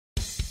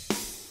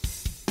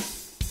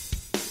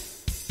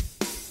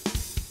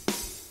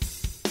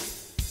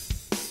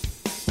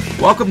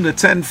Welcome to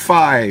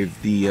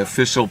 10-5, the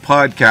official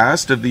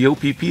podcast of the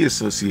OPP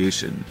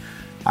Association.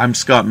 I'm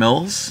Scott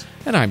Mills.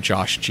 And I'm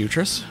Josh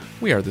Jutras.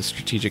 We are the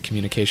Strategic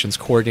Communications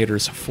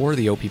Coordinators for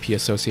the OPP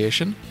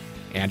Association,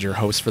 and your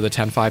host for the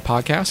 10-5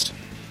 podcast,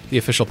 the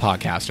official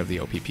podcast of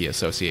the OPP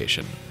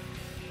Association.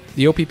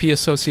 The OPP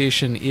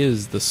Association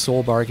is the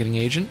sole bargaining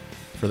agent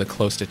for the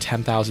close to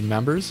 10,000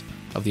 members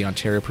of the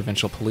Ontario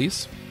Provincial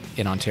Police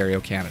in Ontario,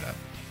 Canada.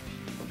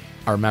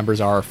 Our members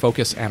are our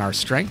focus and our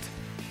strength,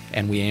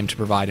 and we aim to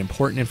provide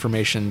important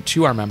information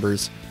to our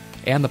members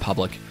and the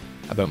public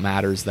about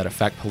matters that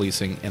affect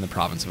policing in the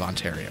province of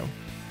Ontario.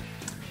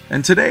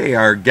 And today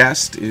our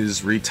guest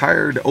is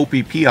retired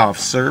OPP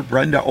officer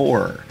Brenda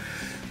Orr,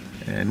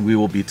 and we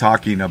will be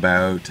talking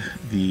about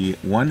the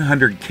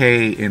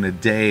 100K in a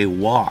day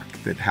walk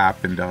that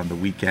happened on the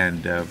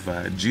weekend of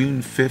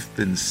June 5th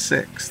and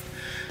 6th.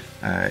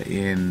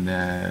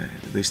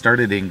 They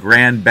started in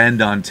Grand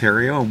Bend,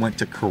 Ontario, and went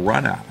to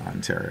Corunna,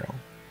 Ontario.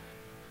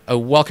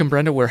 Welcome,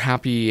 Brenda. We're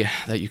happy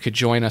that you could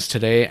join us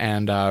today.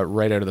 And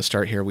right out of the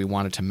start here, we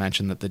wanted to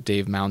mention that the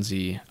Dave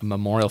Mounsey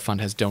Memorial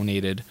Fund has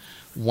donated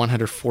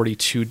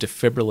 142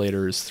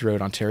 defibrillators throughout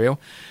Ontario.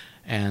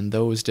 And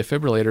those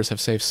defibrillators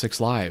have saved 6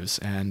 lives.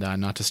 And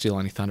not to steal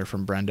any thunder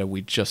from Brenda,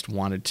 we just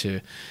wanted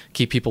to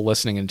keep people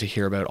listening and to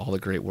hear about all the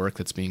great work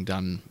that's being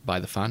done by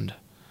the fund.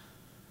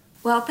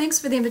 Well, thanks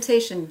for the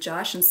invitation,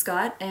 Josh and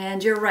Scott.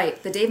 And you're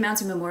right, the Dave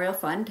Mounsey Memorial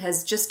Fund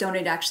has just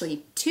donated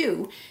actually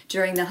 2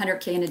 during the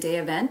 100K in a day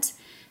event.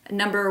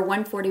 Number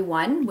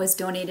 141 was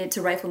donated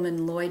to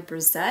Rifleman Lloyd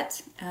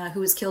Brissett, who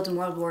was killed in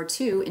World War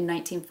II in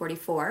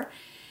 1944.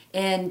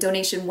 And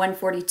donation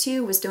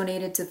 142 was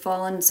donated to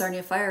fallen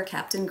Sarnia Fire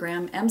Captain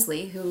Graham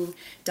Emsley, who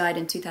died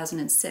in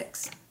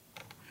 2006.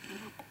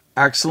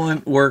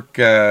 Excellent work,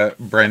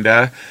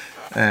 Brenda.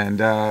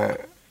 And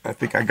I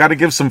think I got to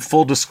give some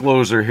full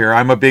disclosure here.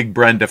 I'm a big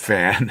Brenda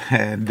fan,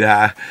 and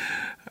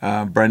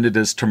Brenda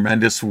does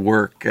tremendous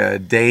work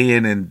day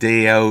in and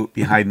day out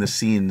behind the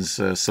scenes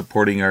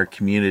supporting our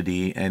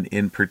community, and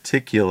in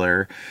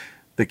particular,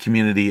 the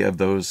community of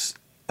those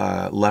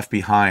left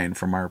behind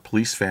from our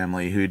police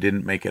family who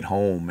didn't make it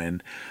home.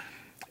 And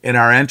in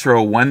our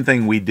intro, one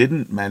thing we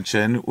didn't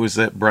mention was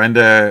that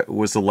Brenda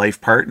was the life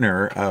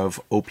partner of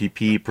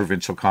OPP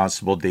Provincial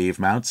Constable Dave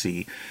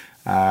Mounsey,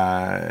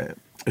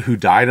 who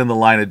died in the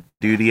line of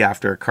duty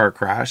after a car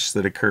crash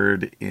that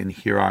occurred in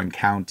Huron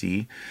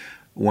County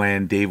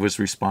when Dave was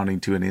responding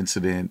to an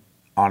incident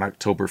on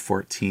October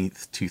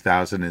 14th,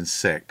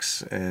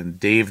 2006. And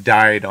Dave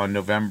died on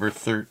November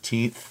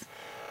 13th,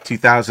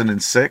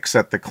 2006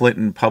 at the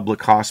Clinton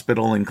Public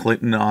Hospital in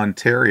Clinton,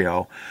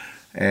 Ontario.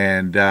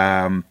 And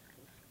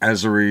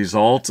as a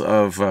result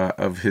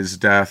of his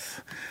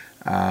death,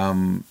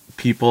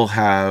 people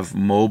have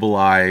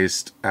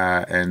mobilized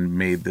and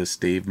made this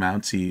Dave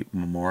Mounsey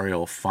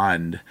Memorial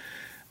Fund,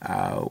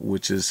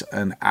 which is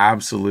an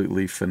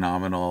absolutely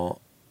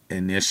phenomenal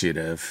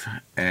initiative.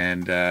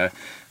 And their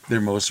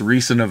most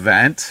recent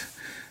event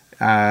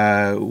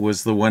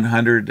was the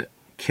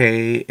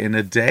 100K in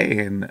a day.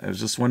 And I was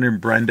just wondering,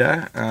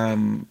 Brenda,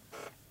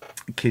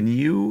 can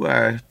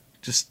you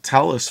just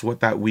tell us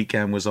what that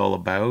weekend was all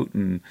about?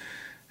 And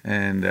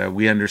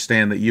we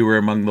understand that you were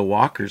among the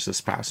walkers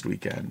this past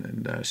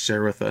weekend, and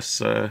share with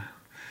us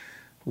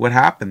what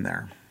happened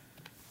there.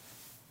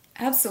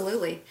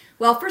 Absolutely.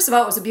 Well, first of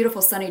all, it was a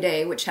beautiful sunny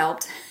day, which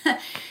helped.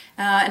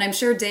 And I'm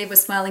sure Dave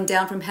was smiling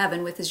down from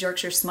heaven with his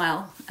Yorkshire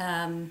smile.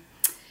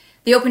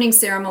 The opening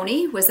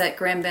ceremony was at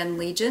Grand Bend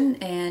Legion,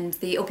 and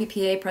the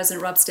OPPA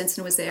President Rob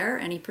Stinson was there,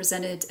 and he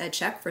presented a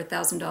check for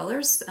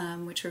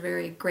 $1,000, which we're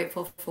very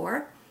grateful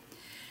for.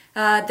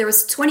 There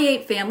was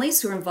 28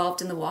 families who were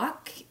involved in the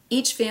walk.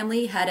 Each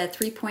family had a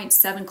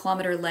 3.7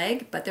 kilometer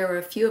leg, but there were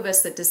a few of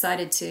us that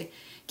decided to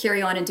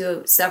carry on and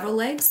do several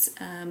legs.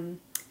 And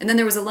then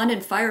there was a London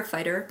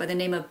firefighter by the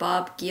name of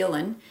Bob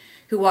Gielan,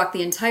 who walked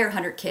the entire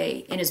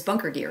 100K in his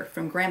bunker gear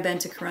from Grand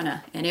Bend to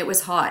Corunna, and it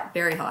was hot,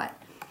 very hot.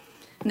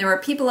 And there were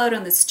people out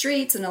on the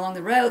streets and along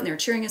the route, and they were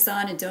cheering us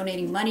on and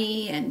donating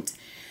money and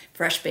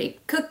fresh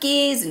baked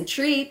cookies and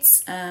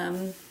treats.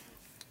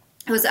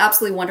 It was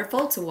absolutely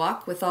wonderful to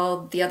walk with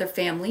all the other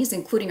families,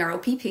 including our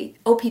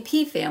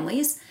OPP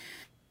families,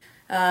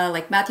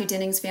 like Matthew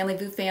Dinning's family,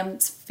 Vu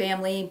Pham's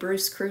family,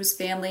 Bruce Crew's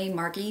family,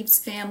 Mark Eves'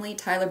 family,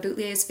 Tyler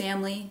Boutlier's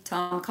family,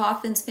 Tom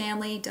Coffin's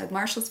family, Doug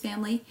Marshall's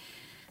family.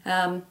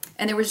 And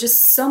there was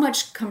just so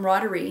much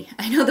camaraderie.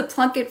 I know the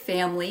Plunkett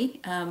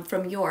family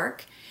from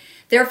York,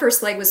 their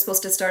first leg was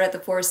supposed to start at the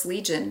Forest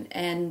Legion,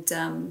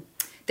 and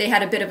they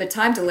had a bit of a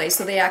time delay,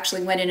 so they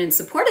actually went in and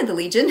supported the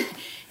Legion.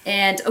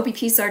 And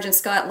OPP Sergeant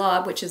Scott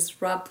Lobb, which is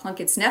Rob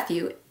Plunkett's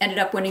nephew, ended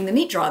up winning the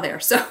meat draw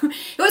there. So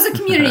it was a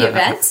community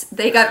event.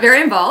 They got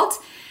very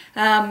involved.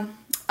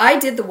 I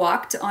did the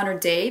walk to honor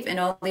Dave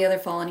and all the other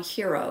fallen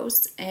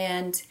heroes.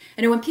 And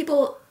I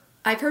know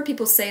I've heard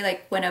people say,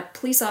 like, when a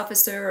police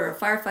officer or a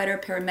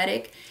firefighter,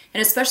 paramedic,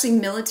 and especially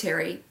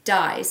military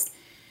dies,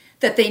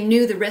 that they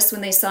knew the risk when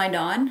they signed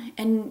on.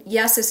 And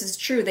yes, this is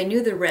true. They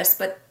knew the risk,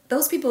 but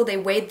those people, they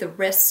weighed the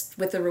risk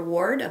with the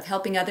reward of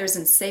helping others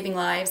and saving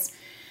lives.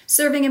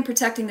 serving and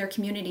protecting their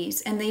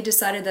communities, and they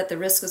decided that the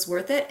risk was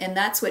worth it, and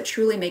that's what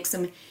truly makes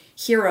them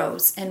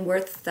heroes and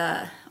worth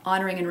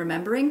honoring and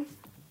remembering.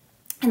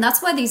 And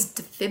that's why these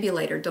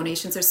defibrillator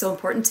donations are so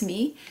important to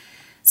me,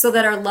 so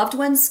that our loved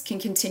ones can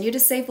continue to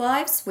save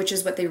lives, which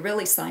is what they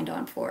really signed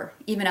on for,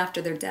 even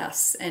after their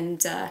deaths. And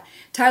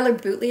Tyler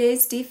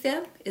Boutlier's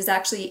defib is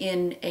actually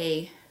in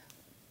a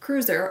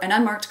cruiser, an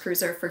unmarked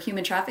cruiser for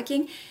human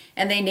trafficking,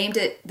 and they named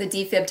it the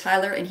defib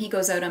Tyler, and he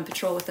goes out on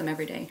patrol with them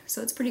every day.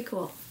 So it's pretty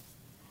cool.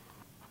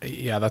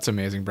 Yeah, that's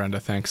amazing, Brenda.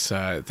 Thanks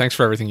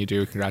for everything you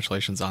do.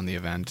 Congratulations on the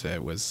event.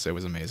 It was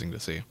amazing to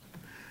see.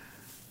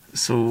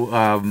 So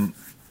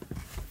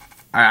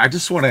I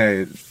just want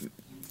to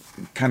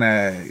kind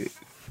of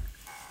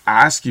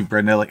ask you,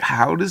 Brenda, like,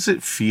 how does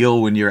it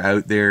feel when you're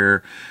out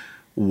there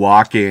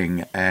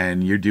walking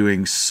and you're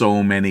doing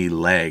so many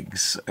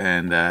legs?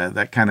 And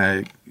that kind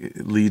of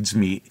leads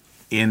me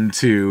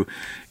into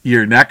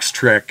your next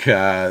trick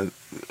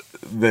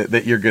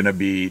that you're going to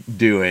be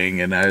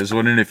doing. And I was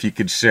wondering if you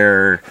could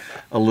share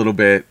a little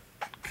bit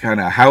kind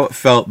of how it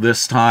felt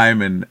this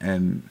time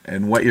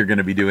and what you're going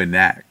to be doing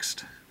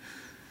next.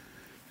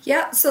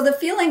 Yeah, so the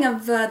feeling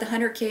of the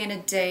 100K in a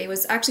day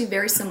was actually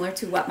very similar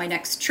to what my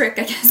next trick,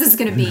 I guess, is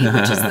going to be,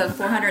 which is the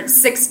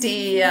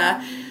 460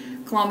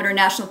 kilometer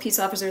National Peace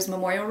Officers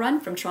Memorial Run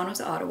from Toronto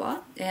to Ottawa.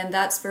 And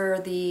that's for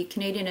the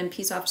Canadian and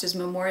Peace Officers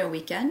Memorial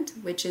Weekend,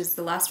 which is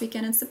the last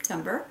weekend in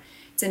September.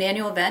 It's an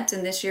annual event,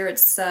 and this year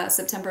it's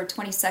September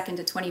 22nd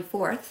to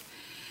 24th.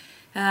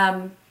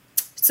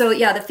 So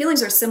yeah, the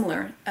feelings are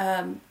similar.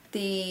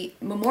 The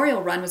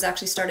Memorial Run was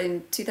actually started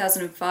in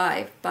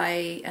 2005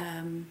 by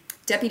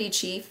Deputy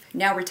Chief,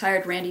 now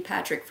retired Randy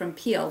Patrick from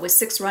Peel, with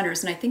 6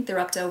 runners, and I think they're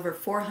up to over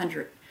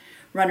 400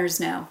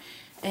 runners now.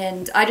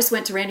 And I just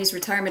went to Randy's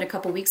retirement a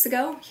couple weeks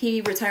ago.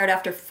 He retired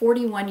after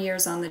 41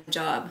 years on the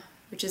job,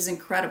 which is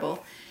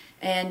incredible.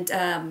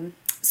 And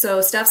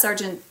so Staff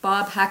Sergeant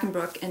Bob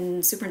Hackenbrook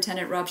and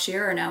Superintendent Rob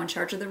Shearer are now in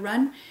charge of the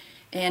run,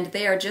 and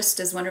they are just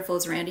as wonderful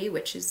as Randy,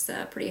 which is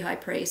pretty high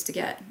praise to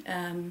get.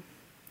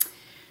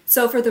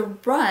 So for the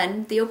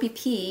run, the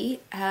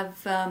OPP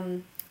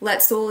have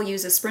let Soul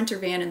use a Sprinter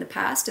van in the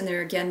past, and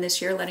they're again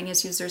this year letting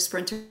us use their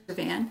Sprinter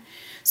van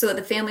so that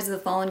the families of the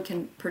fallen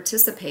can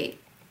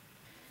participate.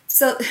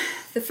 So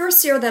the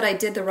first year that I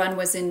did the run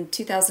was in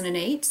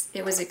 2008.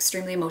 It was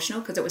extremely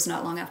emotional because it was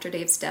not long after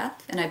Dave's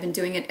death, and I've been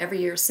doing it every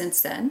year since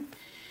then.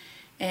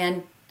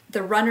 And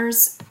the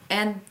runners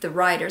and the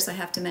riders, I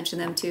have to mention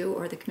them too,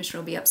 or the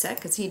commissioner will be upset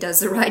because he does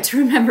the Ride to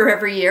Remember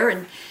every year,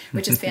 and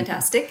which is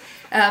fantastic.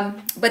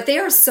 But they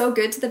are so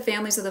good to the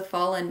families of the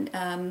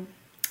fallen.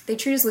 They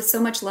treat us with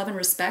so much love and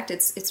respect.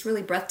 It's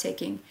really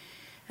breathtaking.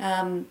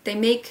 They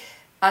make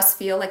us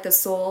feel like the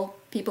Soul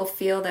people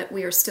feel that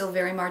we are still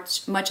very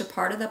much a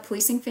part of the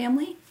policing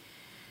family.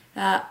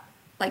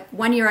 Like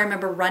one year I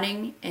remember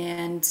running,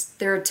 and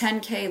there are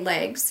 10K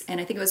legs, and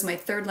I think it was my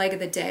 3rd leg of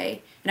the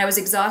day, and I was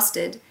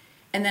exhausted.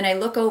 And then I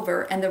look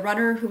over, and the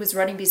runner who was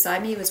running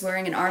beside me was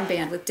wearing an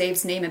armband with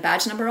Dave's name and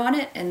badge number on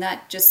it, and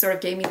that just sort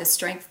of gave me the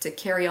strength to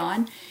carry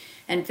on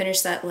and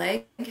finish that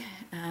leg.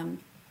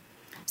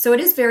 So it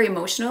is very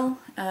emotional.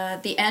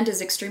 The end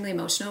is extremely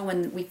emotional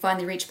when we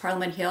finally reach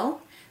Parliament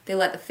Hill. They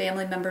let the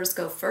family members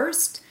go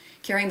first,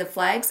 carrying the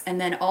flags, and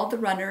then all the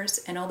runners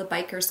and all the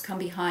bikers come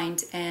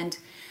behind, and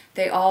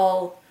they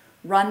all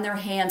run their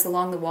hands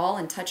along the wall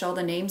and touch all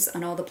the names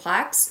on all the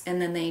plaques, and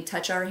then they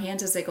touch our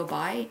hands as they go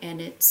by, and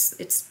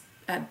it's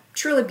a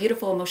truly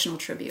beautiful emotional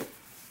tribute.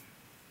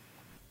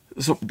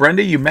 So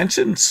Brenda, you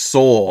mentioned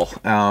Soul.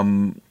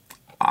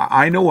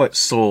 I know what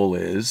Soul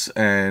is,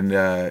 and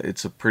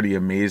it's a pretty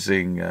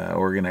amazing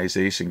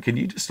organization. Can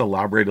you just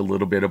elaborate a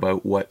little bit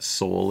about what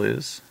Soul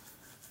is?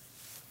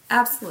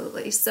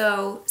 Absolutely.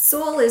 So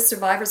Soul is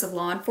Survivors of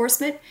Law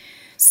Enforcement.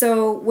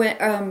 So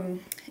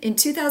when in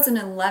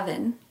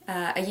 2011,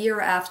 a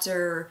year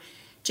after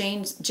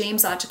James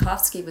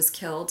Oczachowski was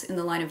killed in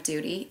the line of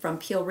duty from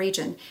Peel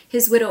Region,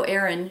 his widow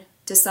Erin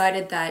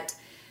decided that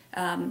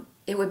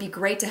it would be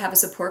great to have a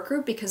support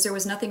group because there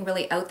was nothing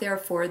really out there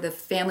for the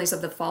families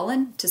of the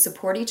fallen to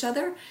support each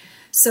other.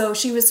 So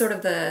she was sort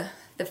of the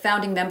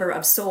founding member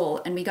of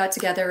Soul, and we got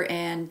together,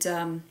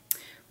 and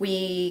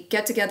we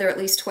get together at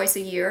least twice a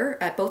year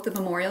at both the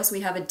memorials. We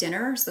have a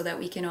dinner so that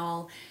we can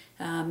all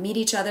meet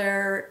each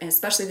other,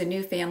 especially the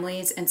new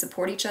families, and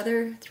support each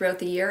other throughout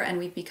the year. And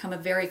we've become a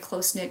very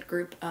close-knit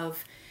group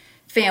of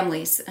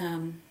families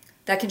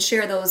that can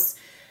share those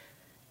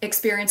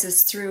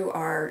experiences through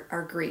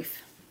our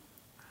grief.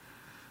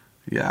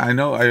 Yeah, I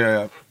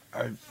know.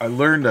 I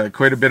learned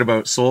quite a bit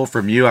about Soul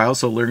from you. I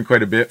also learned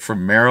quite a bit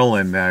from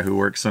Marilyn, who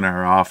works in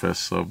our office.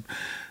 So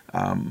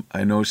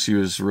I know she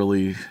was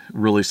really,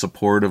 really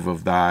supportive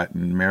of that.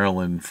 And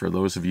Marilyn, for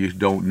those of you who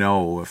don't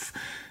know,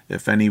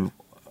 if any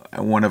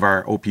one of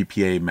our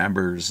OPPA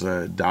members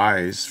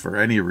dies for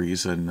any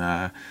reason,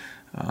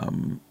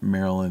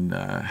 Marilyn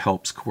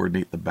helps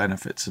coordinate the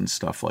benefits and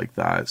stuff like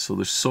that. So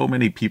there's so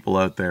many people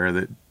out there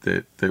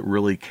that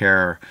really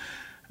care.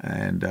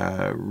 and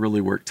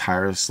really worked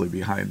tirelessly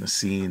behind the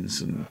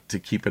scenes and to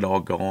keep it all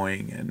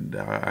going. And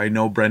I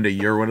know, Brenda,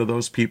 you're one of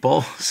those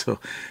people. So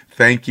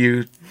thank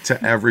you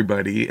to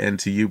everybody, and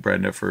to you,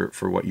 Brenda,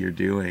 for what you're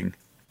doing.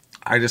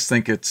 I just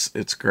think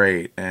it's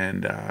great.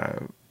 And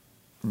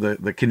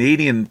the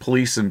Canadian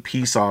Police and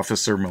Peace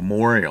Officer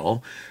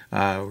Memorial,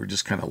 we're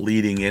just kind of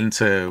leading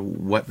into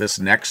what this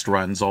next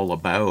run's all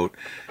about,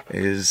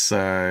 is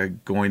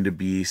going to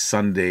be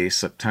Sunday,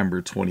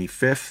 September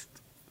 25th,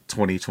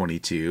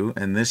 2022.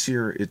 And this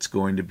year it's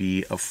going to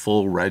be a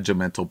full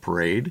regimental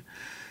parade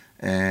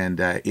and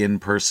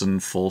in-person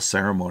full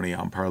ceremony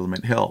on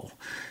Parliament Hill.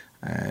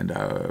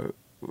 And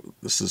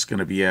this is going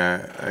to be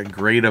a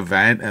great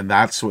event, and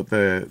that's what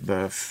the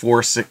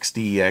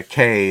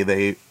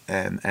 460K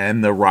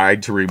and the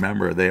Ride to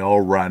Remember, they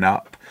all run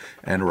up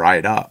and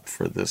ride up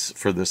for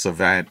this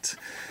event.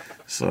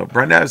 So,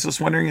 Brenda, I was just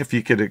wondering if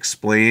you could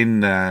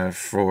explain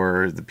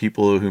for the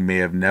people who may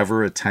have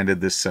never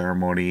attended this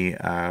ceremony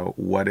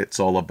what it's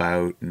all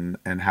about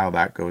and how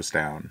that goes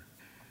down.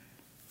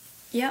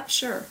 Yeah,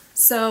 sure.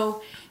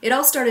 So it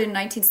all started in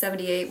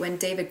 1978 when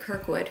David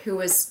Kirkwood, who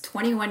was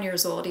 21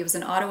 years old, he was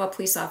an Ottawa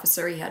police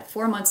officer. He had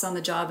 4 months on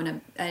the job,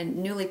 and a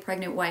newly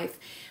pregnant wife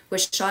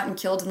was shot and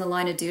killed in the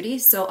line of duty.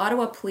 So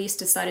Ottawa police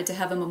decided to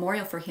have a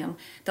memorial for him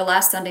the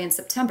last Sunday in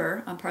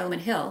September on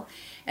Parliament Hill.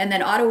 And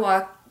then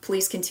Ottawa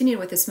police continued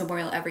with this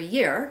memorial every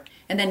year.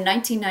 And then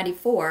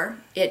 1994,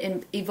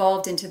 it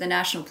evolved into the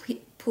National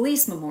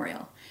Police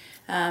Memorial,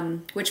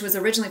 which was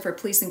originally for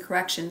police and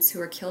corrections who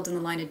were killed in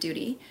the line of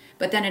duty.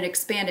 But then it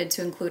expanded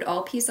to include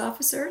all peace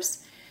officers.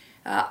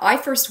 I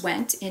first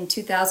went in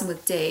 2000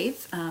 with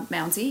Dave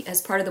Mounsey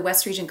as part of the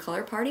West Region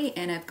Color Party,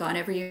 and I've gone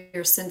every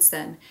year since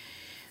then.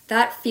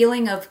 That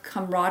feeling of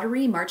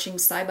camaraderie, marching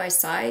side by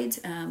side,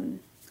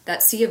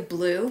 that sea of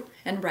blue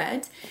and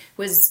red,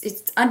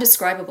 it's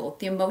undescribable.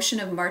 The emotion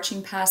of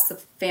marching past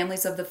the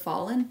families of the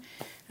fallen.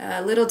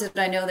 Little did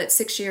I know that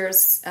 6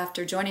 years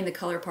after joining the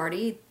Color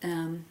Party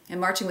and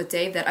marching with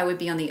Dave, that I would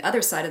be on the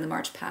other side of the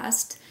march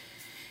past.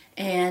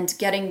 And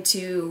getting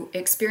to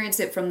experience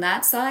it from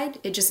that side,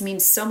 it just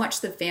means so much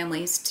to the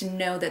families to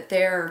know that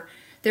their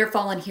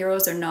fallen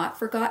heroes are not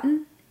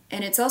forgotten.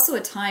 And it's also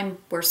a time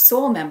where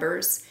soul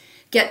members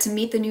get to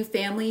meet the new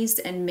families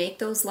and make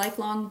those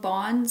lifelong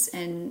bonds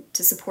and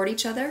to support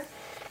each other.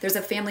 There's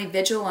a family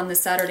vigil on the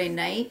Saturday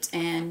night,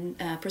 and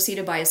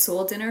preceded by a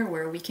soul dinner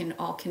where we can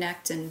all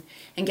connect and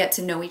get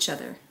to know each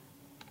other.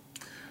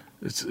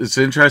 It's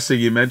interesting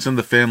you mentioned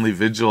the family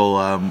vigil.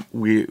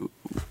 We're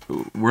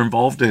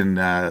involved in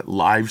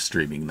live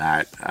streaming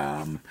that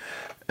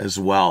as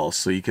well,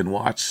 so you can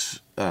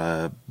watch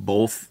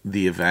both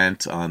the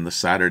event on the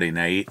Saturday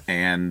night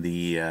and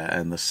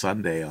the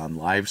Sunday on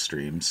live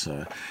streams.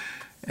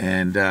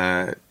 And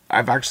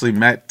I've actually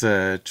met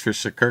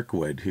Tricia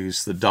Kirkwood,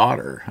 who's the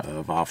daughter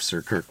of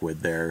Officer Kirkwood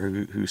there,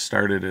 who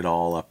started it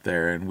all up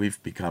there, and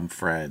we've become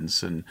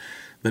friends. And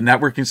the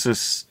networking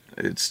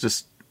it's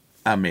just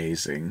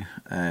amazing,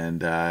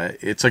 and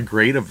it's a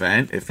great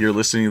event. If you're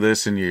listening to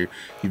this and you've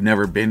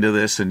never been to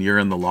this and you're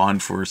in the law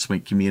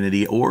enforcement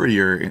community, or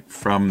you're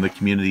from the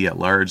community at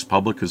large,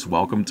 public is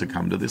welcome to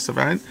come to this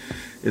event.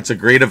 It's a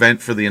great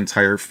event for the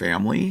entire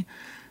family.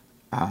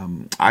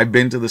 I've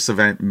been to this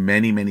event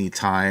many, many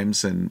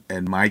times, and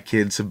my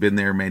kids have been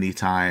there many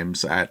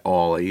times at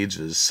all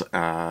ages,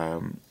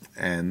 and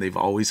they've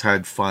always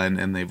had fun,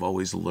 and they've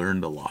always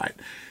learned a lot.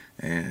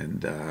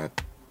 And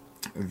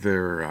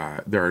there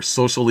are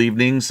social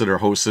evenings that are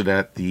hosted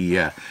at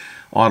the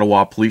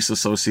Ottawa Police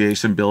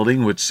Association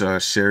building, which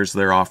shares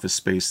their office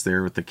space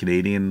there with the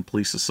Canadian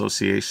Police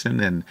Association,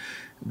 and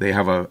they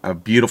have a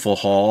beautiful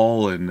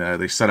hall, and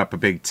they set up a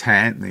big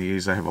tent, and they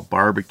usually have a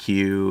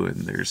barbecue,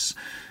 and there's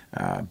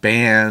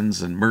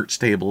bands and merch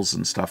tables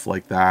and stuff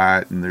like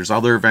that. And there's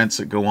other events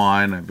that go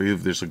on. I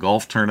believe there's a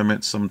golf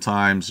tournament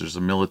sometimes. There's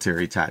a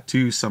military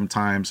tattoo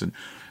sometimes. And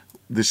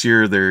this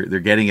year they're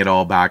getting it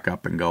all back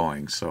up and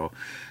going. So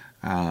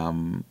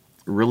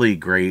really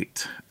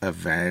great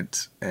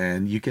event.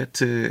 And you get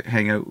to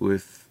hang out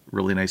with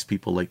really nice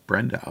people like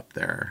Brenda up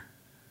there.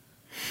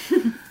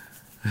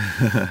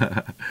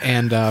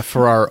 And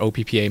for our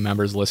OPPA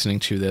members listening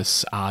to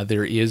this,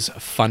 there is some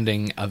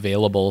funding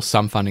available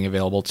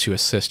to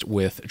assist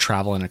with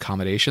travel and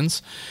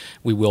accommodations.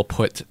 We will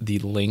put the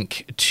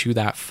link to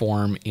that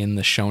form in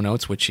the show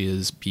notes, which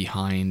is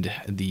behind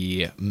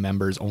the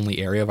members only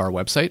area of our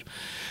website.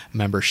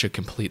 Members should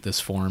complete this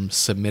form,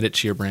 submit it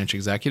to your branch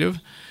executive,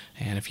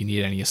 and if you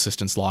need any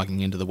assistance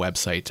logging into the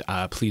website,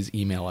 please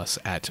email us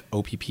at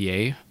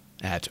oppa@oppa.ca.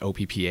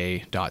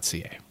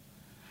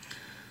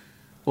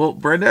 Well,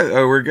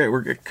 Brenda,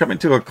 we're coming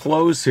to a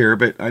close here,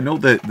 but I know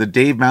that the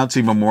Dave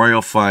Mounsey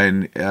Memorial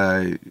Fund,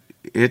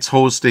 it's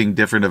hosting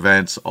different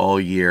events all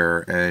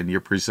year, and you're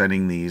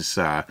presenting these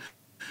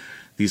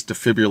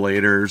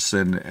defibrillators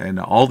and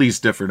all these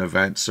different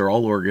events are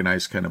all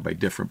organized kind of by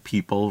different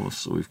people.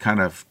 So we've kind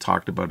of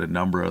talked about a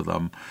number of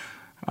them.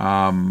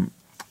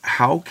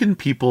 How can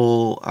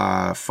people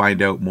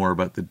find out more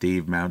about the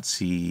Dave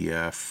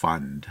Mounsey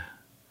Fund?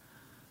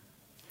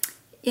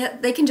 Yeah,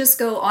 they can just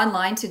go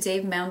online to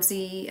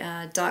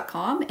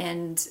davemounsey.com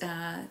and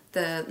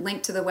the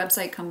link to the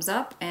website comes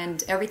up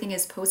and everything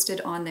is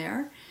posted on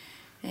there.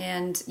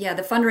 And yeah,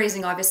 the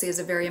fundraising obviously is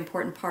a very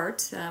important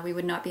part. We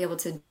would not be able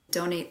to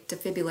donate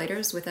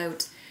defibrillators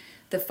without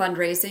the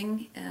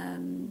fundraising.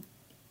 And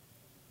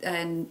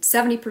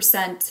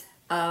 70%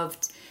 of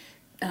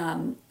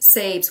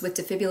saves with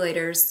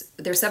defibrillators,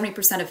 they're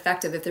 70%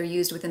 effective if they're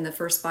used within the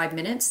first 5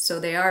 minutes. So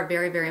they are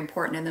very, very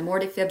important. And the more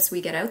defibs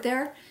we get out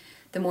there,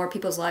 the more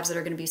people's lives that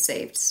are going to be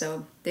saved.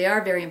 So they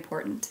are very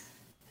important.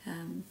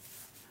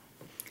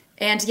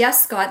 And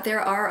yes, Scott, there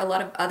are a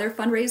lot of other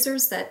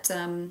fundraisers that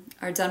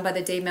are done by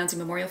the Dave Mounsey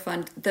Memorial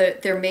Fund.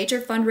 Their major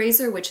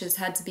fundraiser, which has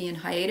had to be in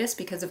hiatus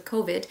because of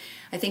COVID,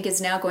 I think is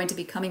now going to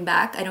be coming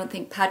back. I don't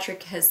think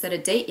Patrick has set a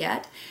date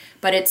yet,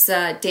 but it's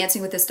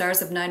Dancing with the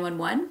Stars of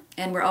 911.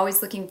 And we're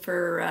always looking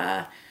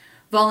for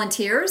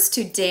volunteers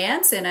to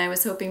dance, and I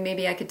was hoping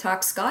maybe I could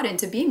talk Scott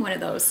into being one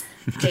of those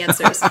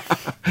dancers.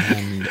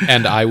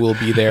 and I will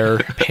be there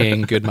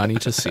paying good money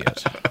to see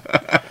it.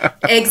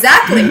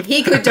 Exactly.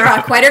 He could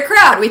draw quite a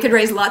crowd. We could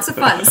raise lots of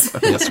funds.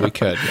 Yes, we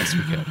could. Yes,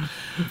 we could.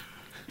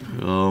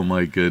 Oh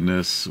my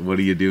goodness. What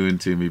are you doing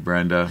to me,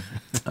 Brenda?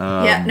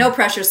 Yeah, no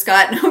pressure,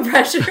 Scott. No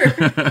pressure.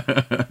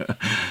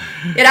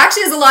 It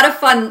actually is a lot of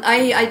fun.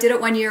 I did it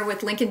one year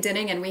with Lincoln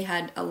Dinning, and we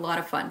had a lot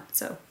of fun.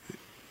 So.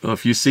 Well,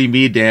 if you see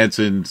me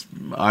dancing,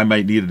 I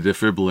might need a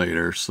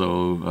defibrillator,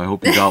 so I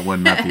hope you got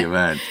one at the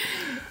event.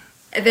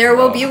 There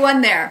will be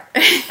one there.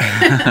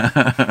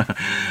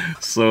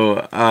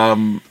 So,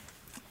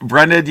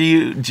 Brenda, do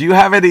you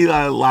have any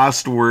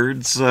last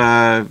words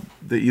that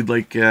you'd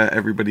like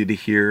everybody to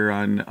hear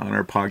on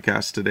our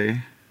podcast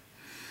today?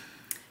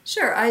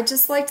 Sure. I'd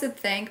just like to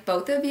thank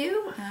both of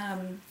you,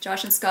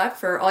 Josh and Scott,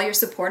 for all your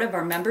support of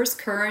our members,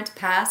 current,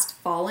 past,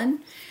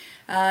 fallen.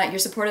 Your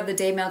support of the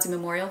Dave Mounsey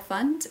Memorial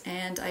Fund,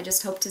 and I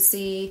just hope to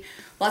see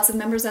lots of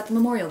members at the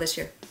memorial this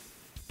year.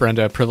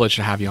 Brenda, a privilege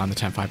to have you on the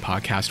 10-5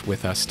 podcast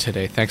with us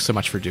today. Thanks so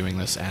much for doing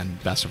this,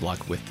 and best of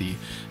luck with the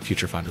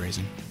future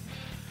fundraising.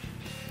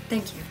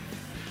 Thank you.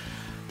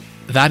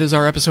 That is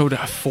our episode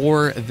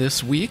for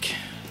this week.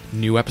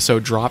 New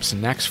episode drops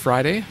next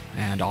Friday,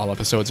 and all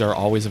episodes are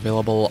always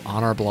available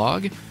on our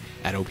blog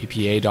at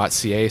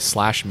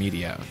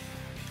oppa.ca/media.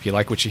 If you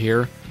like what you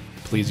hear,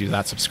 please use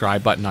that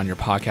subscribe button on your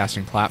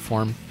podcasting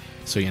platform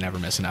so you never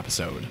miss an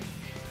episode.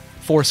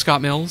 For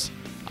Scott Mills,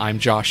 I'm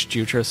Josh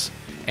Jutras,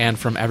 and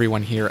from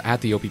everyone here at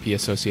the OPP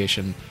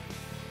Association,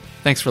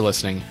 thanks for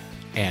listening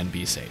and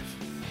be safe.